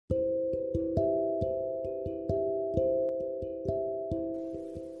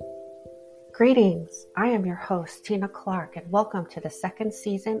Greetings, I am your host, Tina Clark, and welcome to the second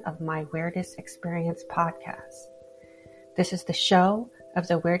season of my Weirdest Experience podcast. This is the show of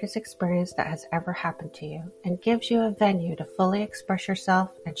the weirdest experience that has ever happened to you and gives you a venue to fully express yourself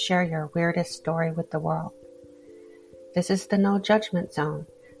and share your weirdest story with the world. This is the No Judgment Zone,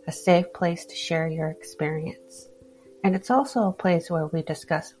 a safe place to share your experience. And it's also a place where we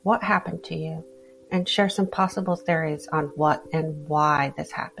discuss what happened to you and share some possible theories on what and why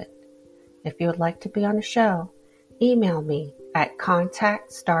this happened. If you would like to be on the show, email me at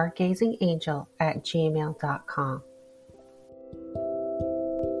contactstargazingangel@gmail.com.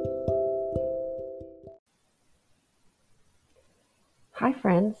 Hi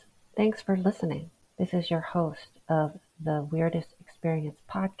friends, thanks for listening. This is your host of the Weirdest Experience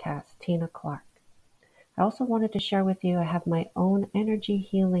podcast, Tina Clark. I also wanted to share with you I have my own energy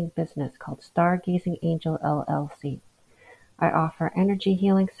healing business called Stargazing Angel LLC. I offer energy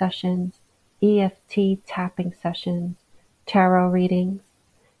healing sessions, EFT tapping sessions, tarot readings,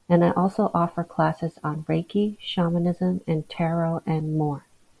 and I also offer classes on Reiki, shamanism, and tarot and more.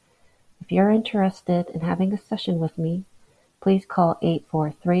 If you're interested in having a session with me, please call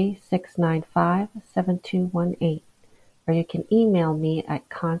 843-695-7218, or you can email me at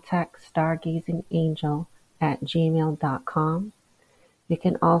contactstargazingangel@gmail.com. You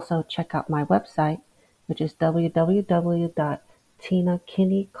can also check out my website, which is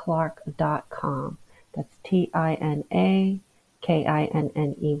www.tinakinneyclark.com. That's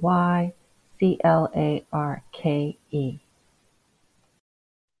TINAKINNEYCLARKE.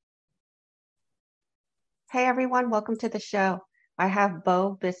 Hey everyone, welcome to the show. I have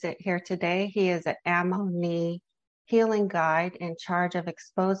Bo Bissett here today. He is an Amoni healing guide in charge of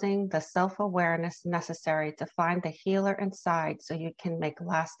exposing the self-awareness necessary to find the healer inside so you can make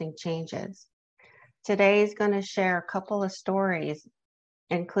lasting changes. Today he's going to share a couple of stories,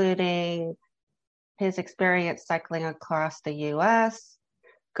 including his experience cycling across the U.S.,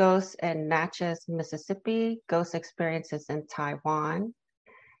 ghosts in Natchez, Mississippi, ghost experiences in Taiwan.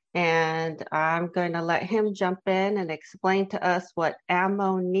 And I'm going to let him jump in and explain to us what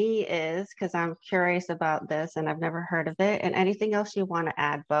Amoni is, because I'm curious about this and I've never heard of it. And anything else you want to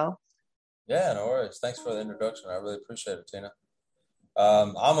add, Bo? Yeah, no worries. Thanks for the introduction. I really appreciate it, Tina.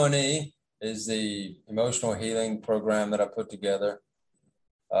 Amoni is the emotional healing program that I put together.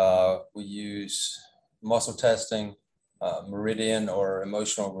 We use muscle testing, meridian or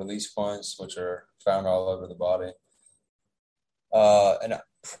emotional release points, which are found all over the body, and a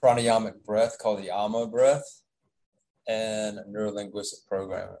pranayamic breath called the Ama breath, and neurolinguistic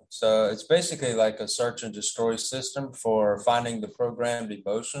programming. So it's basically like a search and destroy system for finding the programmed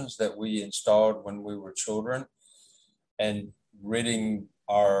emotions that we installed when we were children and ridding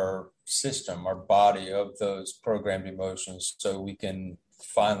our system, our body, of those programmed emotions so we can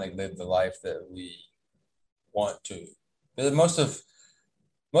finally live the life that we want to. But most of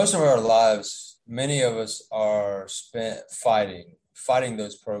our lives, many of us are spent fighting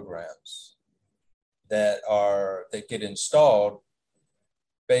those programs that get installed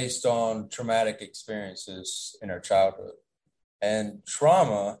based on traumatic experiences in our childhood. And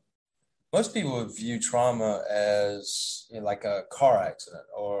trauma, most people would view trauma as like a car accident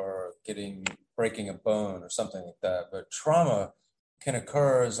or breaking a bone or something like that. But trauma can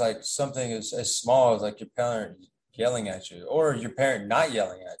occur as like something as small as like your parent yelling at you, or your parent not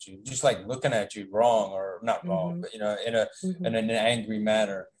yelling at you, just like looking at you wrong, or not wrong, but in an angry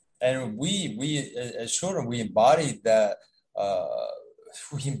manner. And we as children, we embodied that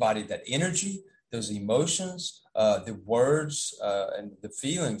energy, those emotions, the words, and the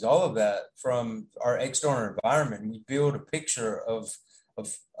feelings, all of that from our external environment. We build a picture of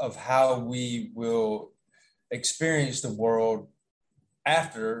how we will experience the world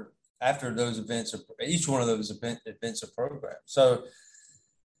after those events, each one of those events are programmed. So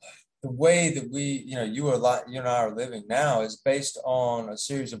the way that you and I are living now is based on a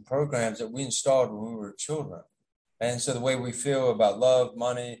series of programs that we installed when we were children. And so the way we feel about love,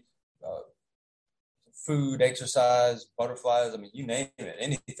 money, food, exercise, butterflies, I mean, you name it,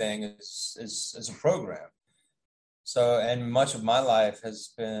 anything is a program. So, and much of my life has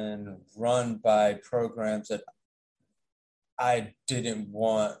been run by programs that I didn't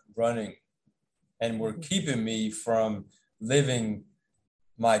want running and were keeping me from living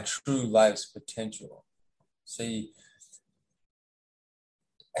my true life's potential. See,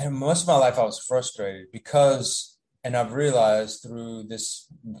 and most of my life I was frustrated because, and I've realized through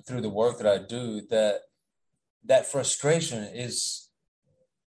the work that I do, that frustration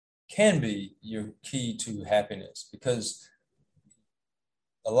can be your key to happiness, because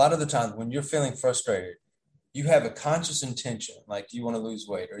a lot of the times when you're feeling frustrated, you have a conscious intention, like you want to lose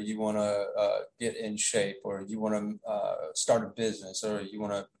weight, or you want to get in shape, or you want to start a business, or you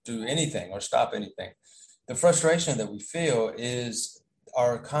want to do anything or stop anything. The frustration that we feel is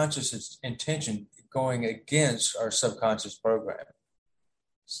our conscious intention going against our subconscious program.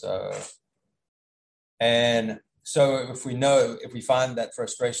 So, and so if we find that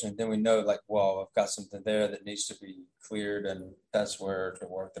frustration, then we know, like, well, I've got something there that needs to be cleared, and that's where the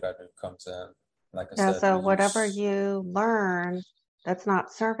work that I do comes in. Like I Yeah, said, so whatever you learn that's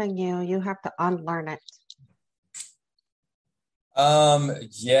not serving you, you have to unlearn it.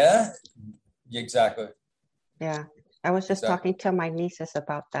 Yeah, exactly. Yeah. I was just Exactly. talking to my nieces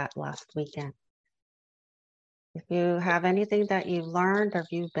about that last weekend. If you have anything that you learned or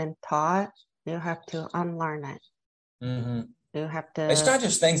you've been taught, you have to unlearn it. Mm-hmm. You have It's to, not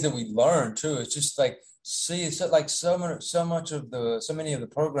just things that we learn too. It's just like, see, it's like so many of the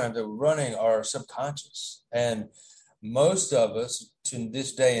programs that we're running are subconscious, and most of us to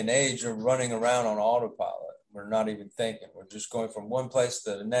this day and age are running around on autopilot. We're not even thinking. We're just going from one place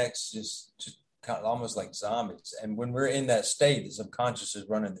to the next, just kind of almost like zombies. And when we're in that state, the subconscious is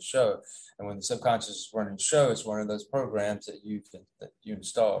running the show. And when the subconscious is running the show, it's one of those programs that you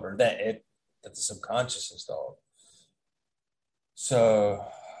installed, or that the subconscious installed. So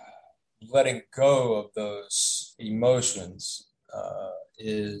letting go of those emotions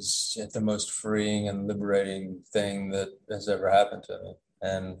is the most freeing and liberating thing that has ever happened to me,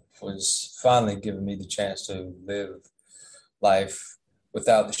 and was finally giving me the chance to live life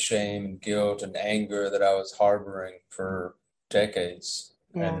without the shame and guilt and anger that I was harboring for decades.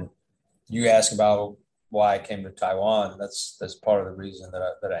 yeah. And you ask about why I came to Taiwan. That's part of the reason that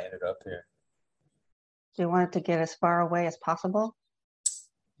I ended up here. You wanted to get as far away as possible.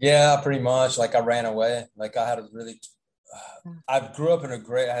 Yeah, pretty much. Like I ran away. Like I had a really, Mm. I grew up in a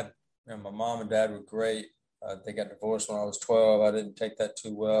great, I had, my mom and dad were great. They got divorced when I was 12. I didn't take that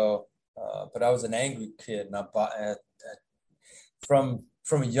too well. But I was an angry kid, and from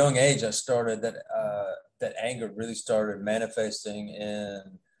a young age, I started that anger really started manifesting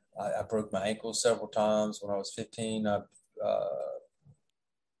in, I broke my ankle several times when I was 15.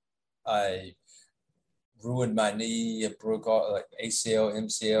 I ruined my knee. It broke all like ACL,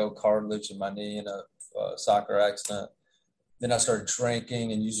 MCL, cartilage in my knee in a soccer accident. Then I started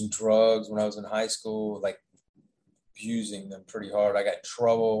drinking and using drugs when I was in high school, like abusing them pretty hard. I got in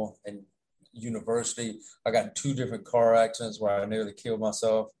trouble in university. I got in two different car accidents where I nearly killed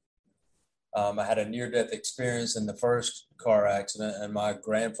myself. I had a near-death experience in the first car accident, and my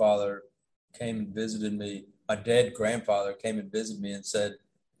grandfather came and visited me. My dead grandfather came and visited me and said,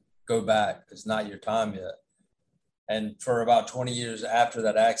 "Go back. It's not your time yet." And for about 20 years after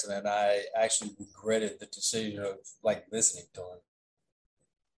that accident, I actually regretted the decision of like listening to him.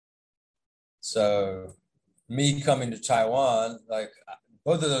 So me coming to Taiwan, like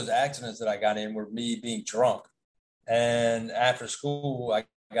both of those accidents that I got in were me being drunk. And after school, I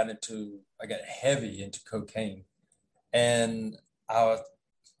got heavy into cocaine. And I was,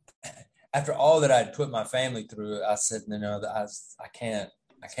 after all that I'd put my family through, I said, no, I can't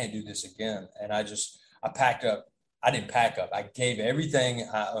do this again. And I packed up. I didn't pack up. I gave everything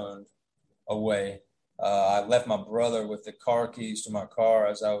I owned away. I left my brother with the car keys to my car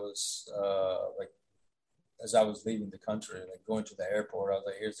as I was leaving the country, like going to the airport. I was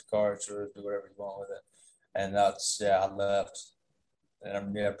like, "Here's the car. Sure, do whatever you want with it." And I left,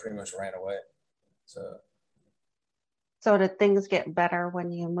 and I pretty much ran away. So So did things get better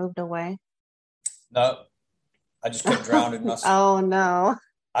when you moved away? no, I just kept drowning myself. Oh no.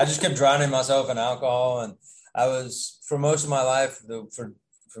 I just kept drowning myself in alcohol, and I was for most of my life.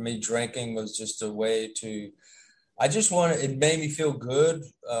 For me, drinking was just a way to. I just wanted. It made me feel good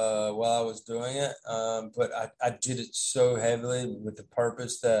while I was doing it, but I did it so heavily with the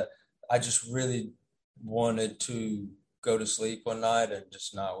purpose that I just really wanted to go to sleep one night and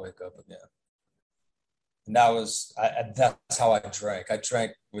just not wake up again. And that's how I drank. I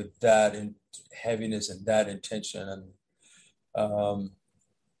drank with that in heaviness and that intention, and um,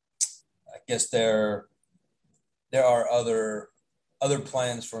 I guess there are other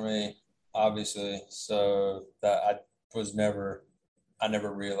plans for me, obviously. So that I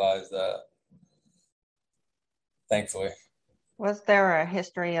never realized that. Thankfully, Was there a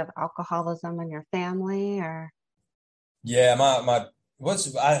history of alcoholism in your family or? yeah.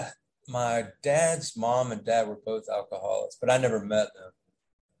 What's I my dad's mom and dad were both alcoholics, but I never met them.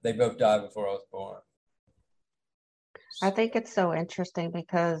 They both died before I was born. I think it's so interesting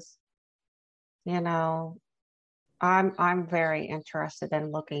because, you know, I'm very interested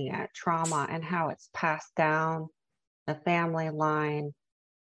in looking at trauma and how it's passed down the family line.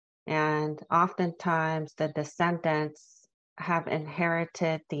 And oftentimes the descendants have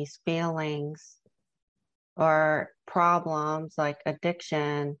inherited these feelings or problems like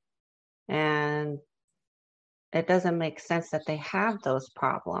addiction, and it doesn't make sense that they have those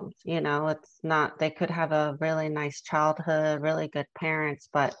problems. It's not, they could have a really nice childhood, really good parents,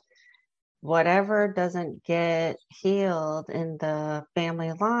 but whatever doesn't get healed in the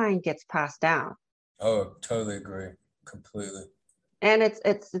family line gets passed down. Oh, totally agree. Completely. And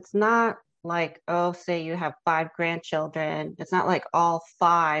it's not like, oh, say you have five grandchildren, it's not like all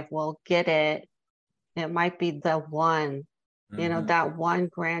five will get it. It might be the one, Hmm. that one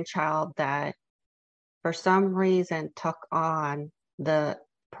grandchild that for some reason took on the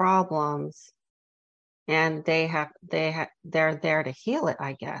problems, and they're there to heal it,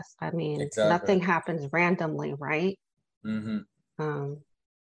 I guess. I mean, Exactly. nothing happens randomly, right? Hmm. Um,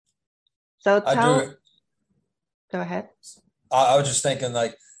 so I do. go ahead. I was just thinking,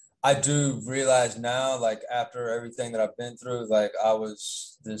 like, I do realize now, like, after everything that I've been through, like, I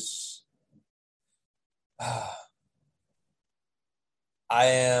was this, I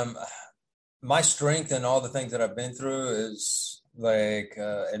am, my strength and all the things that I've been through is like,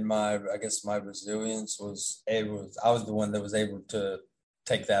 in I guess my resilience I was the one that was able to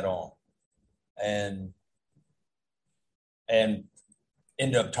take that on and, and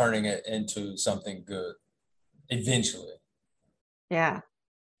end up turning it into something good eventually. Yeah,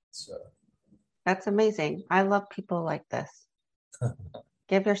 So, that's amazing. I love people like this.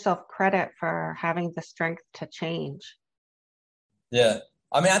 Give yourself credit for having the strength to change. yeah.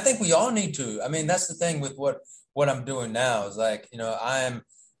 I mean, I think we all need to. I mean, that's the thing with what I'm doing now is like,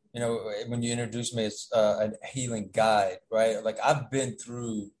 when you introduce me as a healing guide, right? Like I've been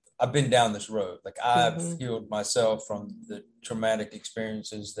down this road. Like I've Hmm. healed myself from the traumatic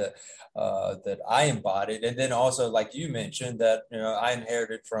experiences that I embodied, and then also, like you mentioned, that I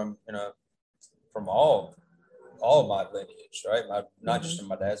inherited from all of my lineage, right? Not just Hmm. from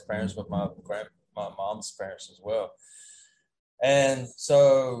my dad's parents, but my mom's parents as well. And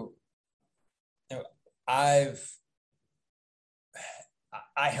so, you know, I've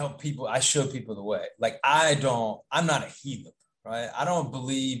I help people. I show people the way. Like I'm not a healer, right? I don't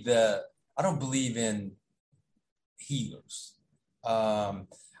believe in healers. Um,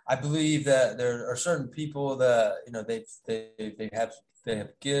 I believe that there are certain people that they have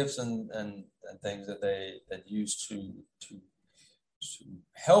gifts and things that use to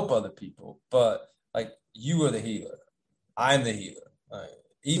help other people. But like you are the healer, I'm the healer.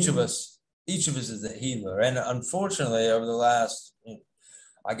 Each of Hmm. us, each of us is the healer. And unfortunately, over the last,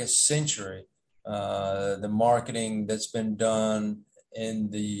 I guess, century, the marketing that's been done in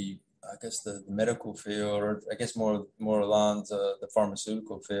I guess, the medical field, or I guess more along the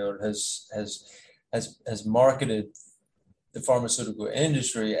pharmaceutical field, has marketed the pharmaceutical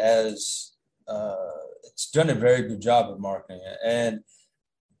industry as it's done a very good job of marketing it.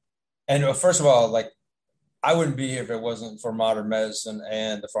 And first of all, like I wouldn't be here if it wasn't for modern medicine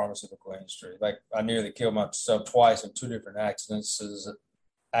and the pharmaceutical industry. Like I nearly killed myself twice in two different accidents,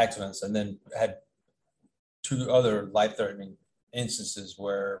 and then had two other life-threatening instances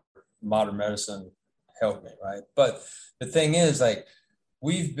where modern medicine helped me, right? But the thing is, like,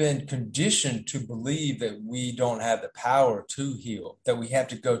 we've been conditioned to believe that we don't have the power to heal, that we have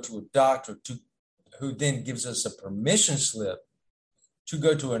to go to a doctor who then gives us a permission slip to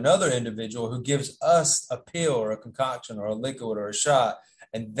go to another individual who gives us a pill or a concoction or a liquid or a shot,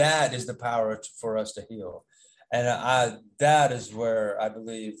 and that is the power for us to heal. And that is where I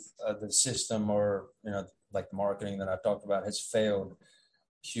believe the system, or like marketing that I talked about, has failed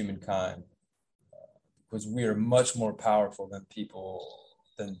humankind, because we are much more powerful than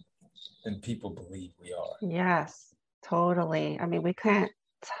than people believe we are. Yes, totally. I mean, we can't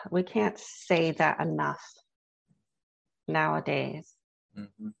say that enough nowadays.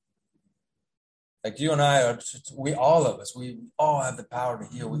 Mm-hmm. Like you and I we all of us, we all have the power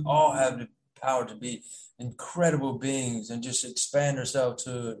to heal. We all have the power to be incredible beings and just expand ourselves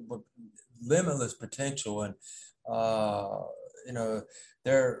to limitless potential. And, uh, you know,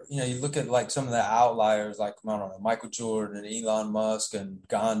 you look at like some of the outliers, like, I don't know, Michael Jordan and Elon Musk and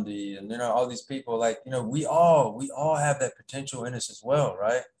Gandhi and, all these people, like, we all have that potential in us as well.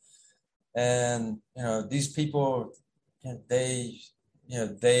 Right. And, these people, they,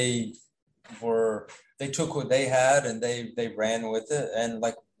 they were they took what they had and they ran with it, and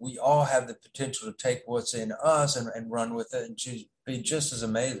like we all have the potential to take what's in us and run with it and be just as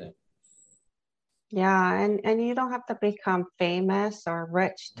amazing. Yeah, and you don't have to become famous or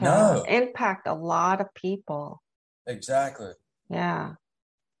rich to No, impact a lot of people. exactly. Yeah.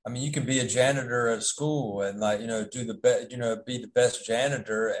 I mean, you can be a janitor at a school and like, do the best, be the best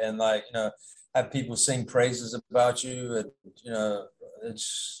janitor and like, have people sing praises about you. And,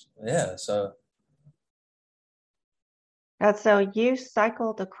 it's, yeah. So, And so you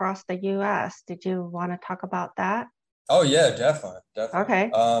cycled across the US. Did you want to talk about that? oh yeah, definitely. Definitely.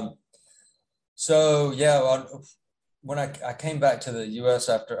 Okay. So yeah, well, when I came back to the U.S.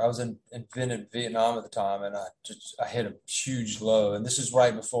 after I was in Vietnam at the time, and I hit a huge low, and this is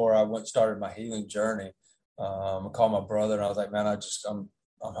right before I went started my healing journey. I called my brother, and I was like, "Man,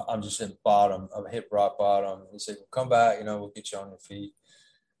 I'm just at bottom. I've hit rock bottom." He said, well, "Come back, we'll get you on your feet."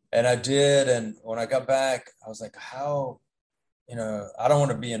 And I did, and when I got back, I was like, "How? I don't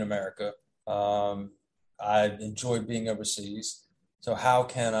want to be in America. Um, I enjoy being overseas. So how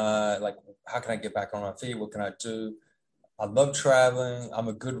can I get back on my feet? What can I do?" I love traveling. I'm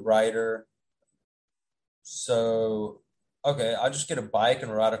a good writer. So, okay, I'll just get a bike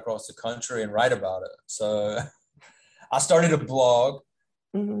and ride across the country and write about it. So, I started a blog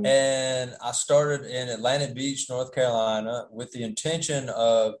Hmm. and I started in Atlantic Beach, North Carolina, with the intention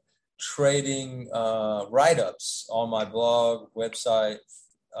of trading write ups on my blog website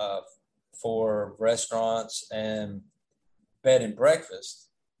uh, for restaurants and bed and breakfast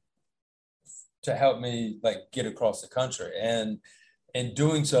to help me like get across the country. And in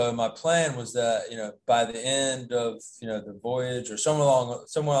doing so, my plan was that by the end of the voyage or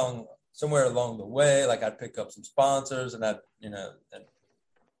somewhere along the way, like I'd pick up some sponsors, and and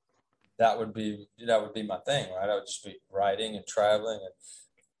that would be my thing, right? I would just be writing and traveling and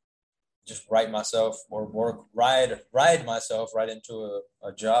just write myself or ride myself right into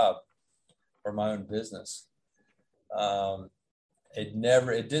a job or my own business. Um, it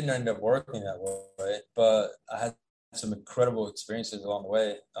didn't end up working that way, but I had some incredible experiences along the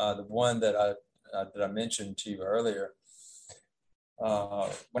way. The one that I mentioned to you earlier,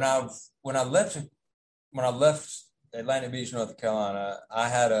 when I left Atlantic Beach, North Carolina, I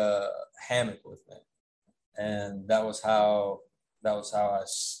had a hammock with me, and that's how I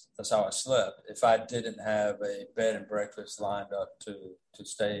slept. If I didn't have a bed and breakfast lined up to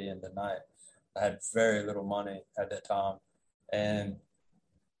stay in the night, I had very little money at that time, and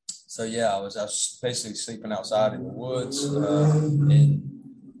so yeah, I was basically sleeping outside in the woods, in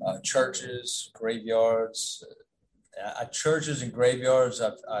churches, graveyards. Churches and graveyards,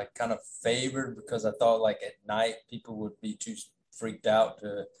 I kind of favored because I thought like at night people would be too freaked out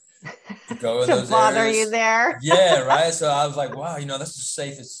to go in To those bother you areas. there. Yeah, right. So I was like, wow, that's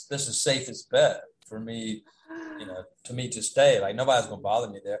the safest bet for me, to me to stay. Like nobody's gonna bother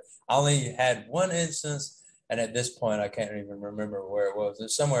me there. I only had one instance, and at this point, I can't even remember where it was.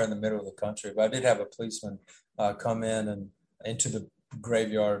 It's somewhere in the middle of the country, but I did have a policeman come in and into the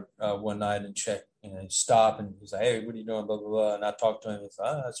graveyard one night and check, stop, and he's like, "Hey, what are you doing?" Blah blah blah. And I talked to him. He's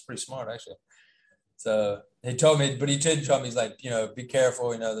like, "Oh, that's pretty smart, actually." So he told me, but he did tell me, he's like, be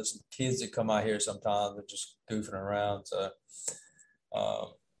careful. There's some kids that come out here sometimes. They're just goofing around. So,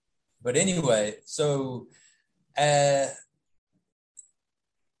 um, but anyway, so uh,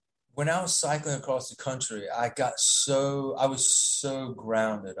 when I was cycling across the country, I was so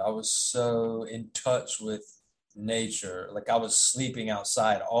grounded. I was so in touch with nature. Like I was sleeping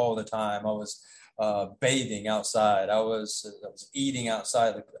outside all the time. I was bathing outside. I was eating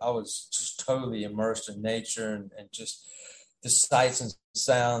outside. Like I was just totally immersed in nature and just the sights and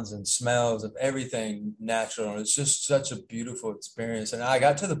sounds and smells of everything natural. And it's just such a beautiful experience. And I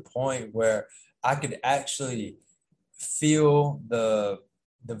got to the point where I could actually feel the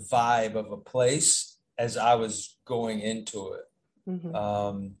vibe of a place as I was going into it.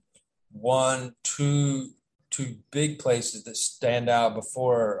 Hmm. One, two big places that stand out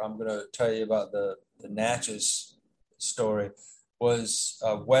before I'm going to tell you about the Natchez story was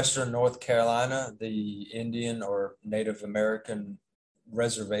Western North Carolina, the Indian or Native American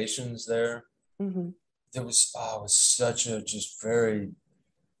reservations there. Hmm. It was such a just very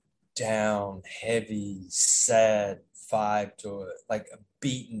down, heavy, sad vibe to it, like a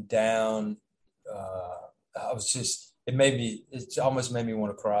beaten down. Uh, it almost made me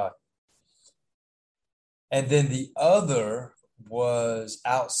want to cry. And then the other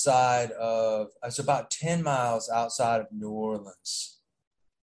it's about 10 miles outside of New Orleans.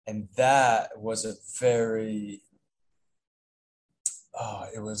 And that was oh,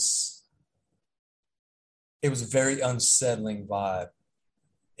 it was a very unsettling vibe.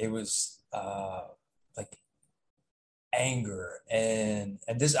 It was like anger and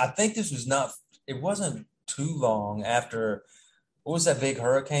this I think this was not it wasn't too long after what was that big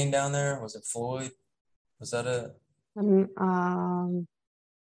hurricane down there? Was it Floyd? Was that it? Um,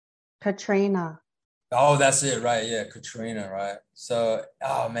 Katrina. Oh, that's it, right? Yeah, Katrina, right? So,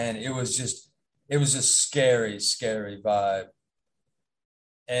 oh man, it was just scary, scary vibe.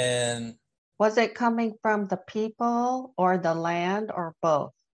 And Was it coming from the people or the land or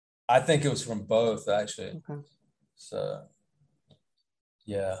both? I think it was from both actually. Okay. So,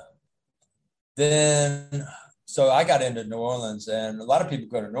 yeah. Then, so I got into New Orleans, and a lot of people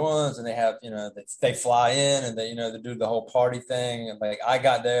go to New Orleans and they have, they fly in and they do the whole party thing. And like I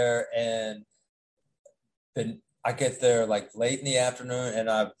got there and then I get there like late in the afternoon and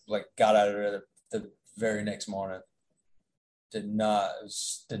I like got out of there the very next morning. Did not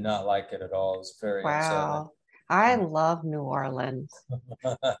like it at all. It was very unsettling. Wow. I love New Orleans.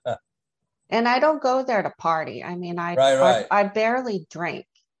 And I don't go there to party. I mean, Right, right, I barely drink.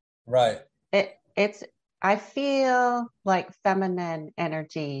 right. It's I feel like feminine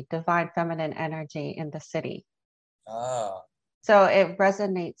energy, divine feminine energy in the city. Ah, So it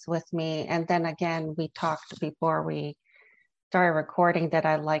resonates with me. And then again, we talked before we started recording that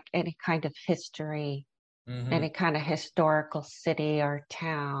I like any kind of history, any mm-hmm, kind of historical city or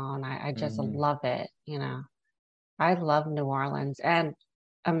town. I just mm-hmm. love it, you know. I love New Orleans and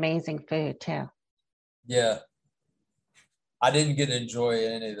amazing food too. Yeah. I didn't get to enjoy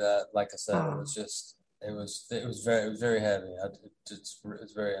any of that. Like I said, it was Oh, just it was very heavy. It's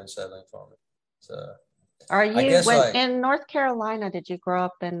very unsettling for me. So are I you guess when like in North Carolina, did you grow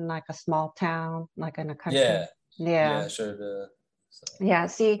up in like a small town, like in a yeah, country? Yeah. yeah, sure did. So, Yeah.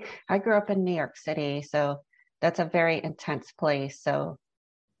 See, I grew up in New York City, so that's a very intense place. So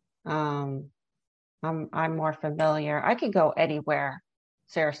um I'm more familiar. I could go anywhere.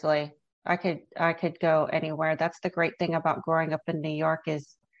 Seriously. I could go anywhere. That's the great thing about growing up in New York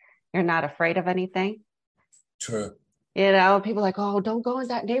is you're not afraid of anything. true. You know, people are like, oh, don't go in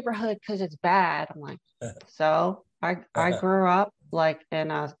that neighborhood because it's bad. I'm like, so I grew up like in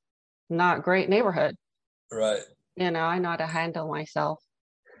a not great neighborhood. Right. You know, I know how to handle myself.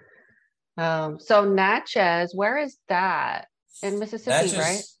 So Natchez, where is that? In Mississippi, right?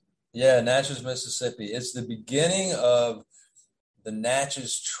 Natchez, yeah, Natchez, Mississippi. It's the beginning of the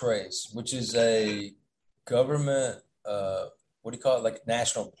Natchez Trace, which is a government, what do you call it? Like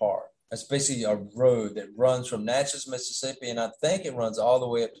national park. It's basically a road that runs from Natchez, Mississippi, and I think it runs all the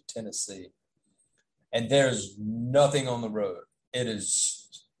way up to Tennessee. And there's nothing on the road. It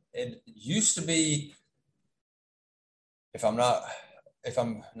used to be, if I'm not, if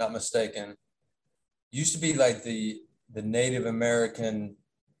I'm not mistaken, used to be like the Native American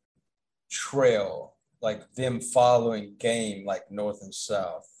trail, like them following game, like north and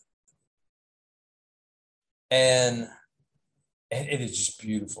south. And it is just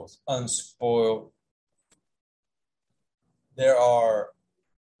beautiful. It's unspoiled. There are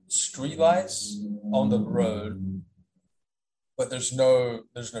streetlights on the road, but there's no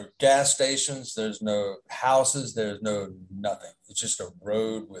gas stations, there's no houses, there's no nothing. It's just a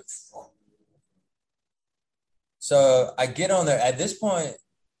road with. So I get on there at this point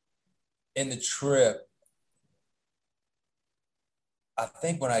in the trip. I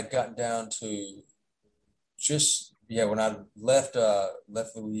think when I got down to just yeah, when I left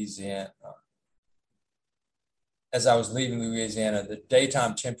Louisiana, as I was leaving Louisiana, the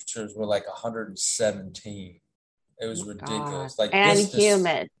daytime temperatures were like 117. It Oh was my God. ridiculous. Like And this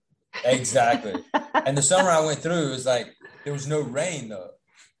humid. exactly. And the summer I went through, it was like there was no rain though.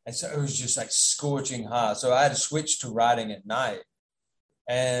 And so it was just like scorching hot. So I had to switch to riding at night.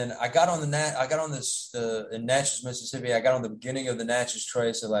 And I got on the in Natchez, Mississippi. I got on the beginning of the Natchez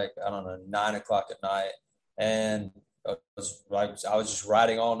Trace at like, I don't know, 9 o'clock at night. And I was just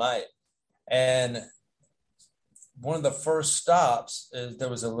riding all night. And one of the first stops is there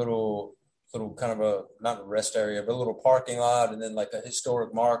was a little kind of a not a rest area but a little parking lot and then like a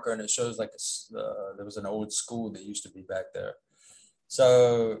historic marker and it shows like there was an old school that used to be back there.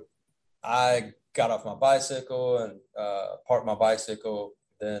 So I got off my bicycle and parked my bicycle,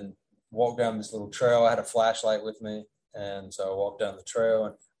 then walked down this little trail. I had a flashlight with me, and so I walked down the trail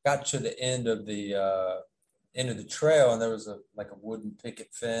and got to the end of the trail, and there was a like a wooden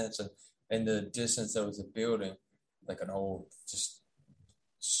picket fence, and in the distance there was a building, like an old just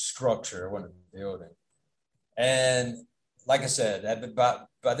structure, it wasn't a building. And like I said,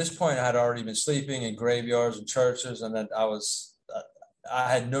 by this point I had already been sleeping in graveyards and churches, and then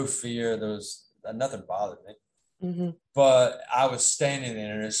I had no fear. There was nothing bothered me. Hmm. But I was standing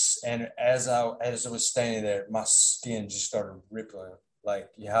there, and as I was standing there, my skin just started rippling, like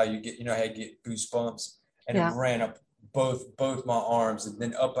how you get, how you get goosebumps, and it Yeah. ran up both my arms, and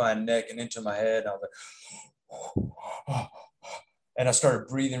then up my neck and into my head. And I was like, and I started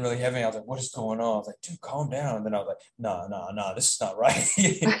breathing really heavy. I was like, "What is going on?" I was like, "Dude, calm down." And then I was like, "No, no, no, this is not right."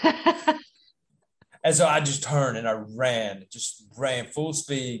 And so I just turned and I just ran full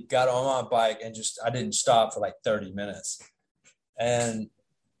speed, got on my bike, and I didn't stop for like 30 minutes. And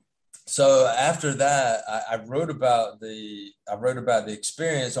so after that, I wrote about the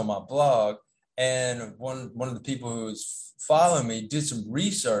experience on my blog, and one of the people who was following me did some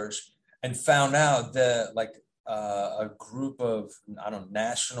research and found out that like a group of, I don't know,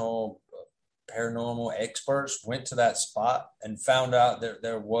 national paranormal experts went to that spot and found out that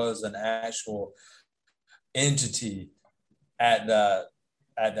there was an actual entity at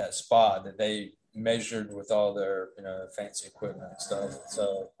that spot that they measured with all their fancy equipment and stuff.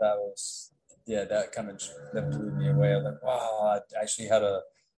 So that kind of that blew me away. I was like, wow, I actually had a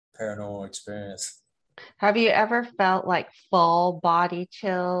paranormal experience. Have you ever felt like full body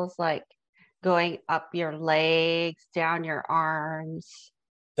chills, like going up your legs, down your arms?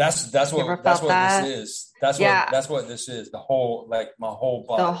 You ever That's felt what this that? is. Yeah, That's what this is. The whole, like, my whole the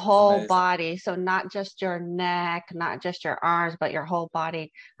body. It's whole amazing. body. So not just your neck, not just your arms, but your whole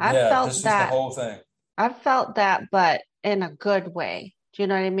body. I've Yeah, felt this is the that. whole thing. I've felt that, but in a good way. Do you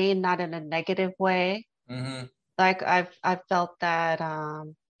know what I mean? Not in a negative way. Hmm. Like I've felt that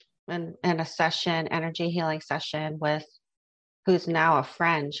in a session, energy healing session with who's now a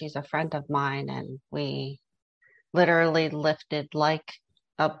friend. She's a friend of mine, and we literally lifted like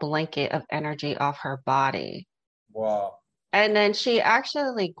a blanket of energy off her body. Wow. And then she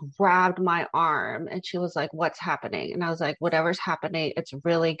actually grabbed my arm and she was like, "What's happening?" And I was like, "Whatever's happening, it's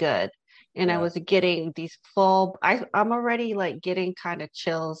really good." And I Yeah. was getting these I'm already like getting kind of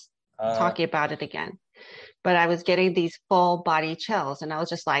chills Uh-huh. talking about it again. But I was getting these full body chills and I was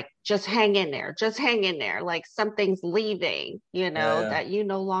just like, just hang in there, just hang in there. Like something's leaving, Yeah, yeah. that you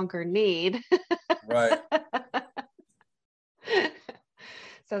no longer need. Right.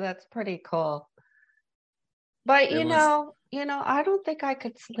 So that's pretty cool. But It was I don't think I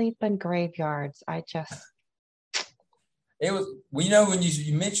could sleep in graveyards. It was, well, when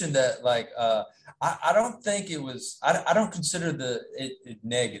you mentioned that, like, I don't think it was, I don't consider it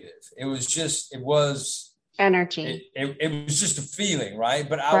negative. Energy. It was just a feeling, right?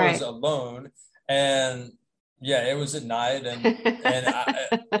 But I was Right. alone, and yeah, it was at night, and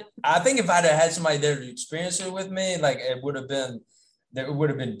I think if I'd have had somebody there to experience it with me, like, it would have been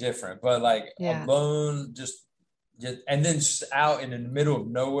different. But like Yeah. alone, and then just out in the middle of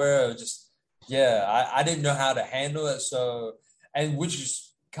nowhere, it was just, yeah, I didn't know how to handle it. So, and which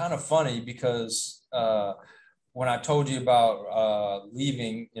is kind of funny because when I told you about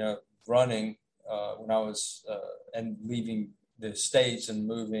leaving, running when I was and leaving the States and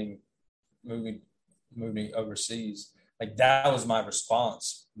moving, moving overseas, like that was my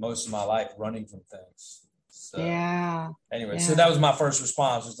response most of my life, running from things. So Yeah. anyway, so Yeah. that was my first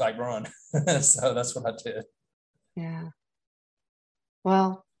response, was like run. So that's what I did. Yeah.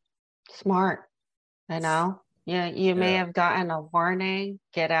 Well, smart, you know. Yeah, you may Yeah, have gotten a warning,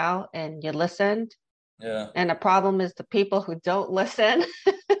 get out, and you listened. yeah, And the problem is the people who don't listen.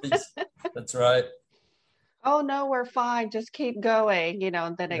 that's right. Oh no, we're fine. Just keep going,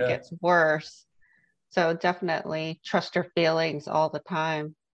 and then it Yeah, gets worse. So definitely trust your feelings all the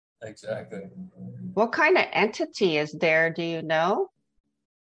time. exactly. What kind of entity is there? Do you know?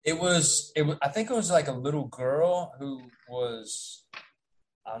 I think it was like a little girl who was,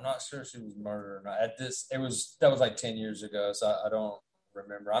 I'm not sure if she was murdered or not. That was like 10 years ago, so I don't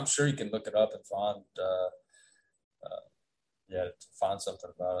remember. I'm sure you can look it up and find, yeah, to find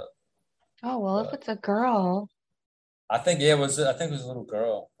something about it. Oh, well, if But it's a girl I think it was a little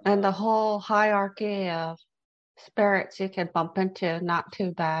girl. and the whole hierarchy of spirits you could bump into, not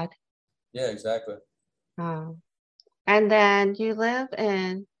too bad. Yeah, exactly. Um, and then you live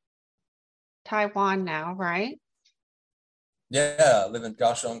in Taiwan now, right? Yeah, I live in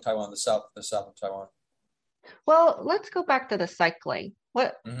Kaohsiung, Taiwan, the south of Taiwan. Well, let's go back to the cycling.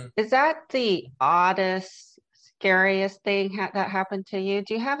 What Hmm. is that the oddest, scariest thing that happened to you?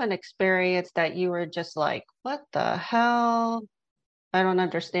 Do you have an experience that you were just like, what the hell? I don't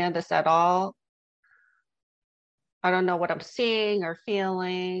understand this at all. I don't know what I'm seeing or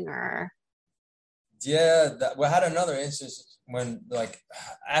feeling or Yeah, we had another instance when, like,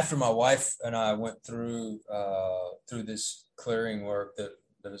 after my wife and I went through this clearing work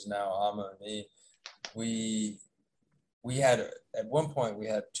that is now Amoni. We we had At one point we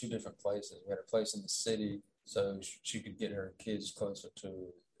had two different places. We had a place in the city so she could get her kids closer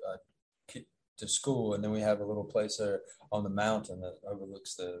uh, to school, and then we have a little place there on the mountain that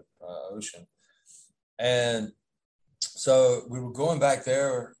overlooks the ocean. And so we were going back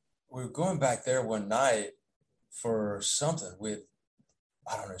there one night for something with,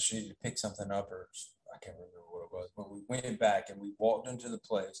 I don't know, she needed to pick something up, or I can't remember what it was, but we went back and we walked into the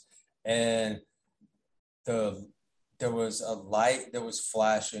place, and the there was a light that was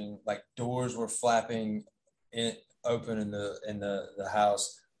flashing, like doors were flapping in open in the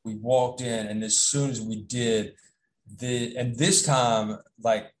house. We walked in, and as soon as we did, and this time,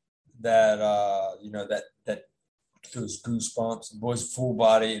 like that, that those goosebumps. It was full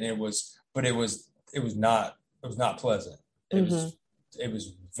body, and it was not pleasant. Mm-hmm. It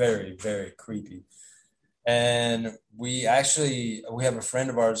was very, very creepy. And we have a friend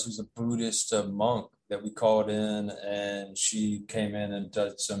of ours who's a Buddhist monk that we called in, and she came in and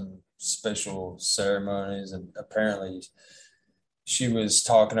did some special ceremonies, and apparently she was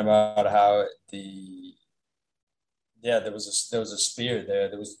talking about how there was a spirit there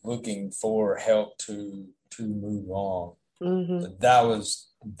that was looking for help to move on. Mm-hmm. That was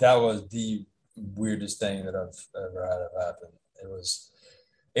the weirdest thing that I've ever had happen.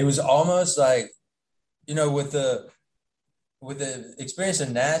 It was almost like, with the experience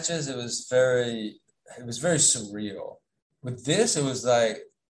in Natchez, it was very surreal. With this, it was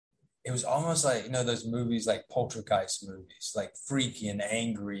almost like, those movies, like poltergeist movies, like freaky and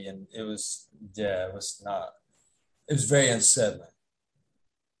angry, and it was not, it was very unsettling.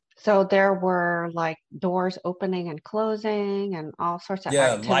 So there were like doors opening and closing and all sorts of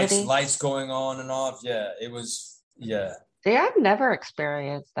Yeah, activity. lights going on and off. Yeah, it was. Yeah, See, I've never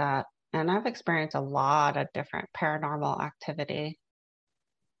experienced that. And I've experienced a lot of different paranormal activity.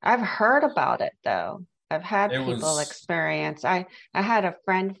 I've heard about it though. I've had it people was. experience. I had a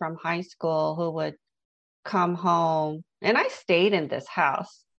friend from high school who would come home and I stayed in this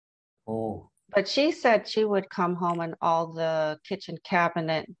house. Oh, But she said she would come home and all the kitchen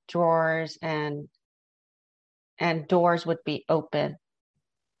cabinet drawers and doors would be open.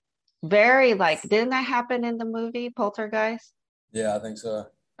 Very like, didn't that happen in the movie Poltergeist? yeah, I think so.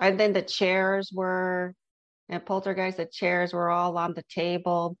 And then the chairs were in Poltergeist, the chairs were all on the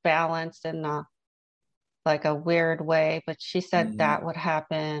table, balanced in like a weird way. But she said Hmm. that would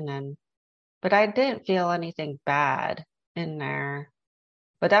happen, and but I didn't feel anything bad in there.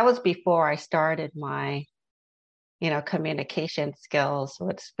 But that was before I started my, communication skills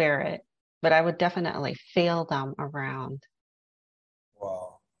with spirit. But I would definitely feel them around.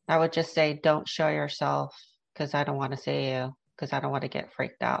 Wow. I would just say, don't show yourself because I don't want to see you because I don't want to get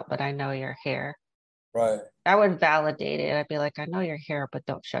freaked out, but I know you're here. Right. I would validate it. I'd be like, I know you're here, but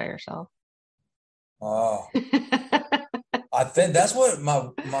don't show yourself. Oh, I think that's what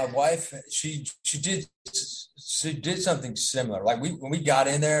my wife she did something similar. Like when we got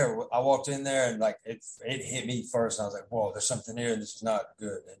in there, I walked in there and like it hit me first. And I was like, whoa, there's something here. This is not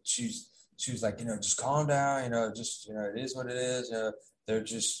good. And she was like, just calm down. Just it is what it is. They're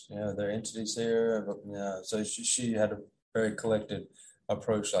just they're entities here. But so she had a very collected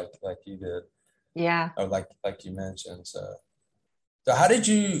approach, like you did, Yeah. or like you mentioned. So how did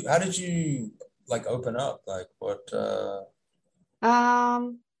you like open up? Like what?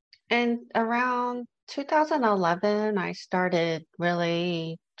 Um, and around 2011, I started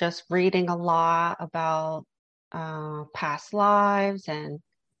really just reading a lot about past lives, and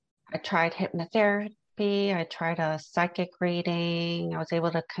I tried hypnotherapy. I tried a psychic reading. I was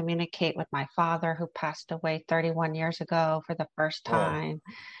able to communicate with my father, who passed away 31 years ago for the first Oh, time.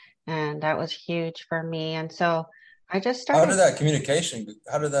 And that was huge for me. And so I just how did started. that communication?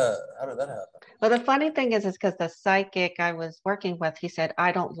 How did that happen? Well, the funny thing is because the psychic I was working with, he said,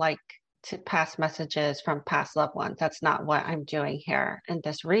 I don't like to pass messages from past loved ones. That's not what I'm doing here in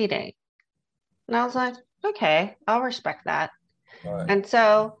this reading. And I was like, okay, I'll respect that. Right. And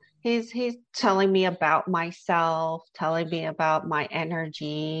so he's telling me about myself, telling me about my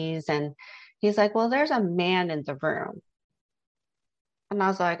energies, and he's like, well, there's a man in the room. And I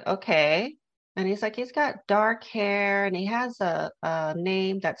was like, okay. And he's like, he's got dark hair and he has a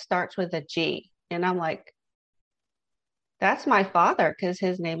name that starts with a G. And I'm like, that's my father because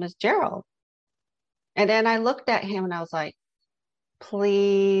his name is Gerald. And then I looked at him and I was like,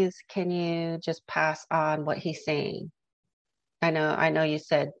 please, can you just pass on what he's saying? I know you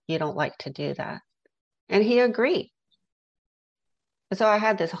said you don't like to do that. And he agreed. So I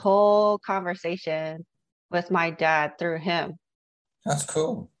had this whole conversation with my dad through him. That's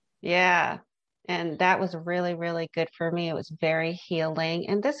cool. Yeah. And that was really, really good for me. It was very healing.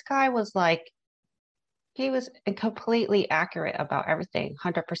 And this guy was like, he was completely accurate about everything,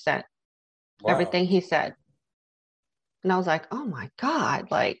 100%, Wow. everything he said. And I was like, oh my God,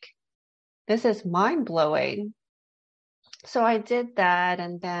 like this is mind blowing. So I did that.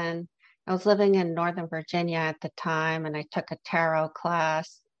 And then I was living in Northern Virginia at the time and I took a tarot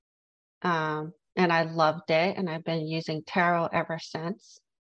class. And I loved it. And I've been using tarot ever since.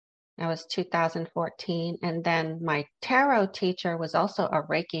 That was 2014. And then my tarot teacher was also a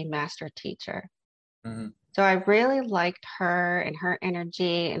Reiki master teacher. Hmm. So I really liked her and her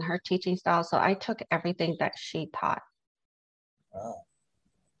energy and her teaching style. So I took everything that she taught. Wow.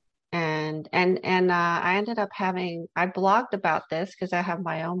 And I ended up I blogged about this because I have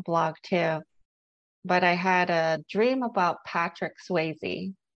my own blog too. But I had a dream about Patrick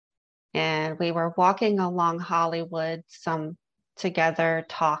Swayze, and we were walking along Hollywood some together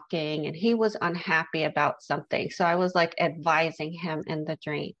talking, and he was unhappy about something. So I was like advising him in the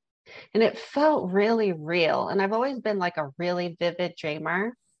dream. And it felt really real. And I've always been like a really vivid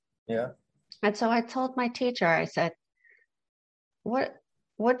dreamer. Yeah. And so I told my teacher, I said, what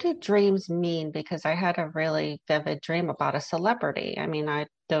what do dreams mean? Because I had a really vivid dream about a celebrity. I mean, I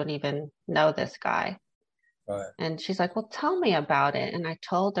don't even know this guy. Right. And she's like, well, tell me about it. And I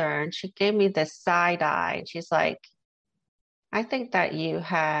told her, and she gave me this side eye. And she's like, I think that you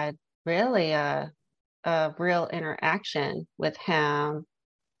had really a real interaction with him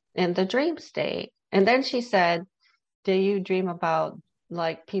in the dream state. And then she said, do you dream about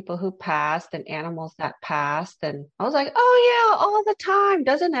like people who passed and animals that passed? And I was like, oh yeah, all the time.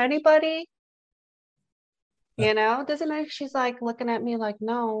 Doesn't anybody? Doesn't it? She's like looking at me like,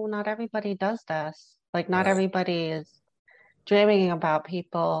 no, not everybody does this. Like, not Right. everybody is dreaming about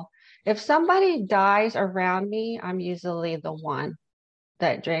people. If somebody dies around me, I'm usually the one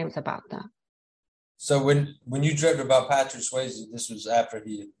that dreams about them. So when you dreamt about Patrick Swayze, this was after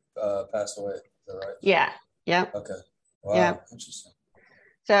he passed away. Is that right? Yeah. Yep. Okay. Wow. Yep. Interesting.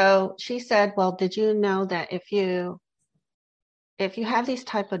 So she said, well, did you know that if you have these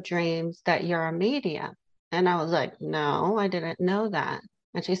type of dreams that you're a medium? And I was like, no, I didn't know that.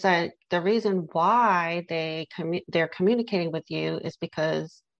 And she said, the reason why they're communicating with you is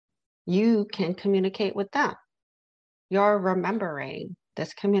because you can communicate with them. You're remembering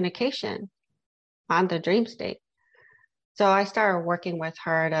this communication on the dream state. So I started working with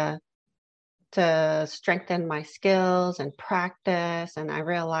her to strengthen my skills and practice. And I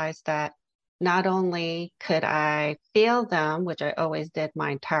realized that not only could I feel them, which I always did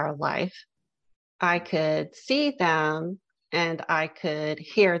my entire life, I could see them and I could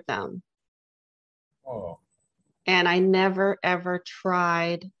hear them. Oh. And I never ever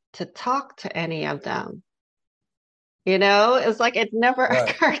tried to talk to any of them. It's like it never Right.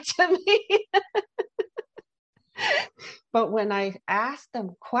 occurred to me. But when I asked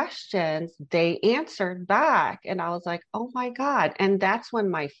them questions, they answered back. And I was like, oh my God. And that's when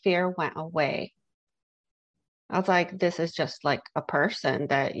my fear went away. I was like, this is just like a person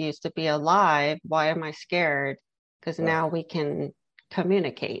that used to be alive. Why am I scared? Because Right. now we can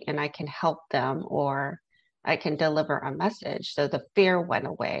communicate and I can help them or I can deliver a message. So the fear went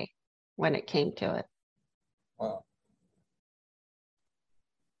away when it came to it. Wow.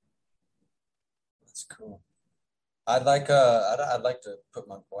 That's cool. I'd like to put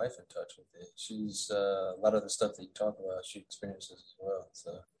my wife in touch with you. She's a lot of the stuff that you talk about, she experiences as well.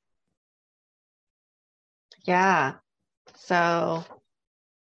 So Yeah. So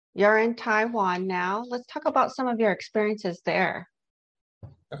you're in Taiwan now. Let's talk about some of your experiences there.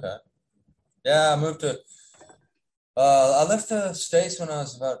 okay. Yeah, I left the States when I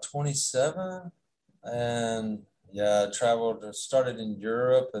was about 27 and yeah, I traveled, started in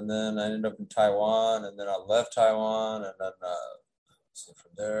Europe and then I ended up in Taiwan and then I left Taiwan and then so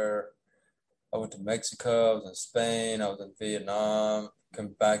from there I went to Mexico, I was in Spain, I was in Vietnam, came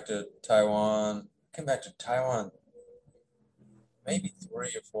back to Taiwan maybe 3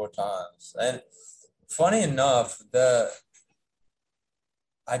 or 4 times. And funny enough,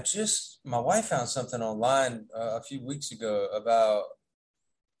 my wife found something online a few weeks ago about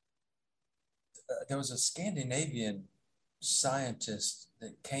there was a Scandinavian scientist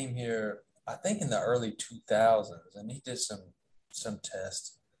that came here, I think in the early 2000s, and he did some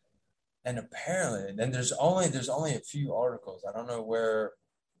tests. And apparently, and there's only a few articles. I don't know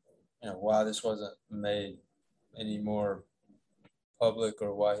why this wasn't made any more public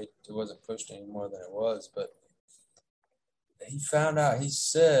or why it wasn't pushed any more than it was, but he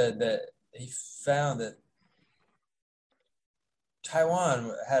said that he found that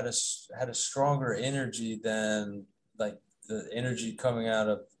Taiwan had a stronger energy than like the energy coming out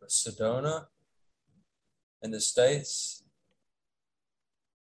of Sedona in the States.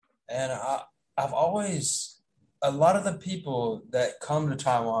 And I've always a lot of the people that come to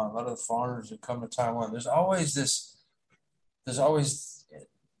Taiwan, a lot of the foreigners that come to Taiwan, there's always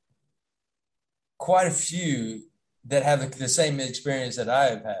quite a few that have the same experience that I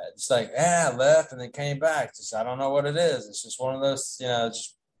have had. It's like, I left and then came back. Just I don't know what it is. It's just one of those,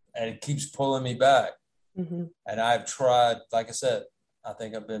 and it keeps pulling me back. Mhm. And I've tried, like I said, I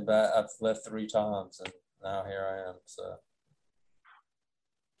think I've been back. I've left 3 times, and now here I am. So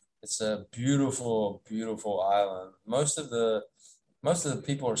It's a beautiful, beautiful island. Most of the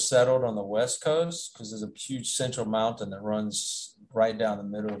people are settled on the west coast because there's a huge central mountain that runs right down the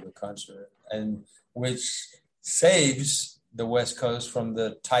middle of the country, and which saves the west coast from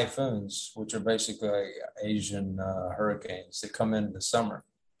the typhoons, which are basically like Asian hurricanes that come in the summer.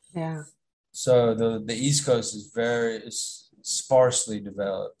 Yeah. So the east coast is very sparsely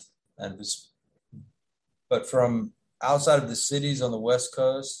developed, and but from outside of the cities on the west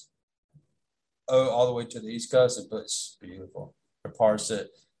coast, all the way to the east coast, it's beautiful. The parts that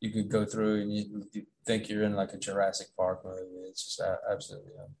you could go through and you think you're in like a Jurassic Park movie. It's just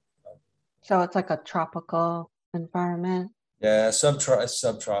absolutely So it's like a tropical environment. yeah,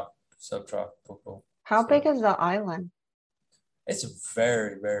 subtropical. How big So is the island? it's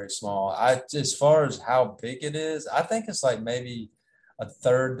very, very small. As far as how big it is, I think it's like maybe a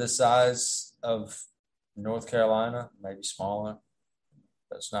third the size of North Carolina, maybe smaller.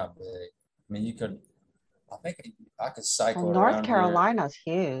 That's not big. I mean, I think I could Well, cycle it North around here. Carolina's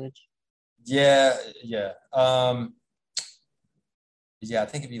huge. Yeah, yeah. Yeah, I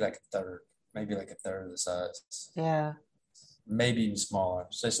think it'd be like a third, maybe like a third of the size, Yeah. maybe even smaller.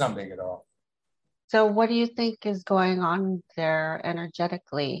 So it's not big at all. So what do you think is going on there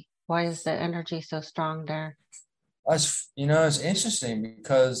energetically? Why is the energy so strong there? It's interesting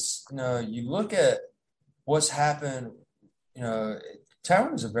because you look at what's happened. You know,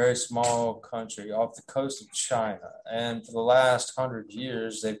 Taiwan is a very small country off the coast of China, and for the last 100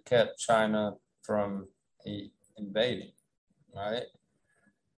 years, they've kept China from invading, right?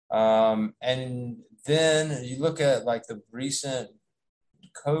 And then you look at like the recent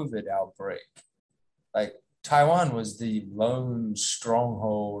COVID outbreak. Like Taiwan was the lone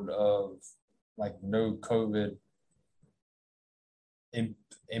stronghold of like no COVID in,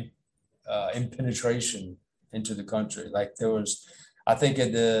 in, penetration into the country. Like there was, I think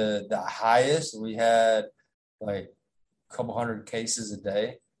at the highest we had like a couple hundred cases a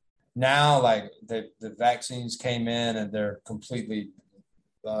day. Now, like the vaccines came in and they're completely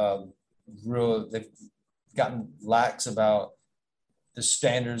uh, real. They've gotten lax about the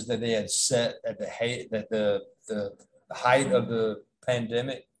standards that they had set at the height the height of the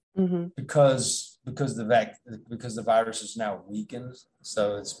pandemic Hmm. because because the virus is now weakened.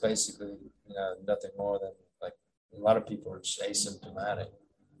 So it's basically nothing more than like a lot of people are just asymptomatic.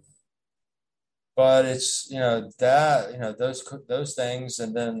 But it's that those things,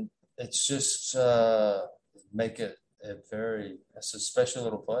 and then it's just make it it's a special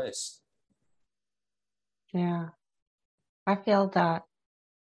little place. Yeah, I feel that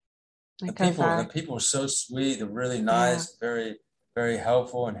The because people the people are so sweet. They're really yeah, nice, very very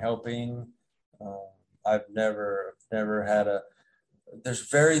helpful and helping. Uh, I've never had a. There's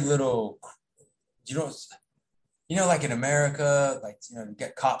very little. You don't. Like in America, like you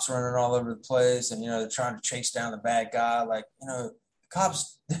get cops running all over the place, and they're trying to chase down the bad guy. Like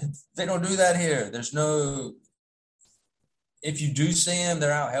cops, they don't do that here. There's no. If you do see them,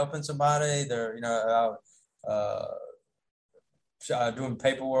 they're out helping somebody. They're out doing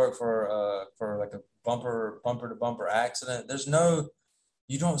paperwork for like a bumper to bumper accident.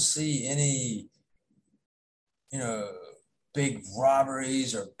 You don't see any you know big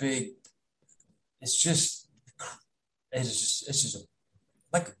robberies or big. It's just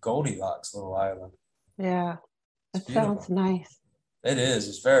like a Goldilocks little island. yeah, It's it sounds beautiful. nice. It is.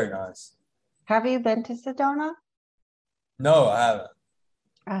 It's very nice. Have you been to Sedona? No, I haven't.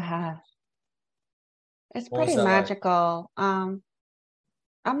 I have. It's What was pretty that like? magical. I'm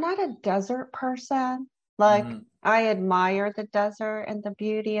not a desert person. Like Mm-hmm. I admire the desert and the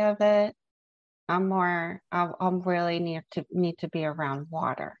beauty of it. I'm really need to be around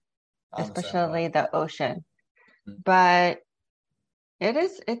water, I'm the same way. especially the ocean. Mm-hmm. But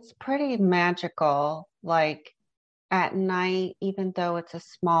it's pretty magical. Like at night, even though it's a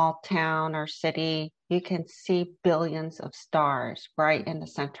small town or city, you can see billions of stars right in the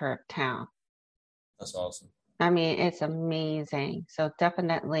center of town. That's awesome. I mean, it's amazing. So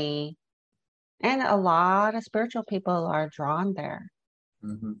definitely, and a lot of spiritual people are drawn there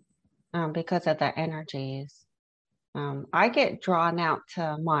Mm-hmm. because of the energies. I get drawn out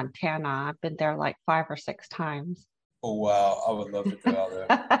to Montana. I've been there like 5 or 6 times. Oh wow, I would love to go out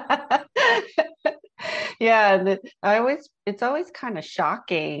there. Yeah, it's always kind of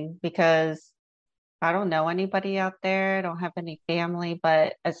shocking because I don't know anybody out there. I don't have any family,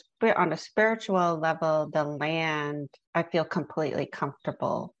 but on a spiritual level, the land, I feel completely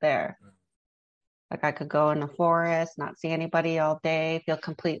comfortable there. Like I could go in the forest, not see anybody all day, feel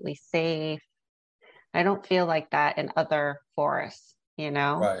completely safe. I don't feel like that in other forests,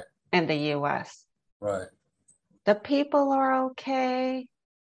 Right, in the US. right. The people are okay.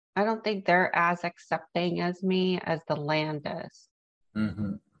 I don't think they're as accepting as me as the land is.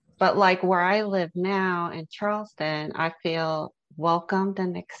 Mm-hmm. But like where I live now in Charleston, I feel welcomed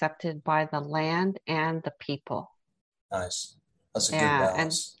and accepted by the land and the people. Nice. That's a good Yeah, and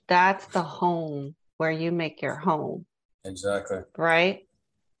balance. that's the home where you make your home, Exactly. right?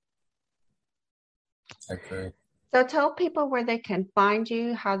 I agree. So tell people where they can find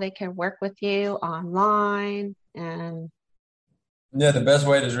you, how they can work with you online, and Yeah, the best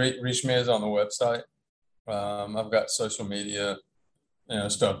way to reach me is on the website. I've got social media,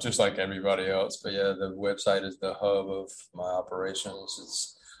 stuff just like everybody else. But yeah, the website is the hub of my operations.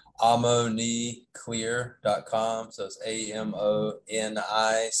 It's amoniclear.com. So it's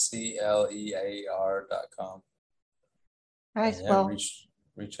AMONICLEAR.com. And guys, yeah, well,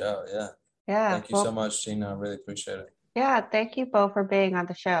 reach out. Yeah. yeah, Thank you so well, much, Tina. I really appreciate it. yeah, thank you both for being on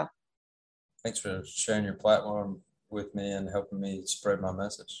the show. Thanks for sharing your platform with me and helping me spread my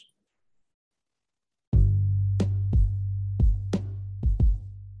message.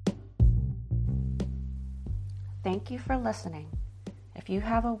 Thank you for listening. If you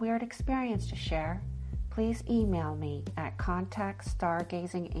have a weird experience to share, please email me at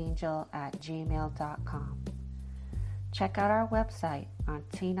contactstargazingangel@gmail.com. Check out our website on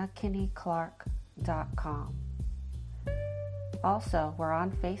tinakinneyclark.com. Also, we're on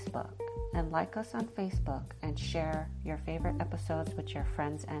Facebook, and like us on Facebook and share your favorite episodes with your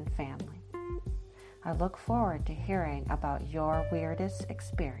friends and family. I look forward to hearing about your weirdest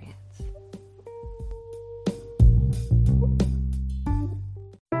experience.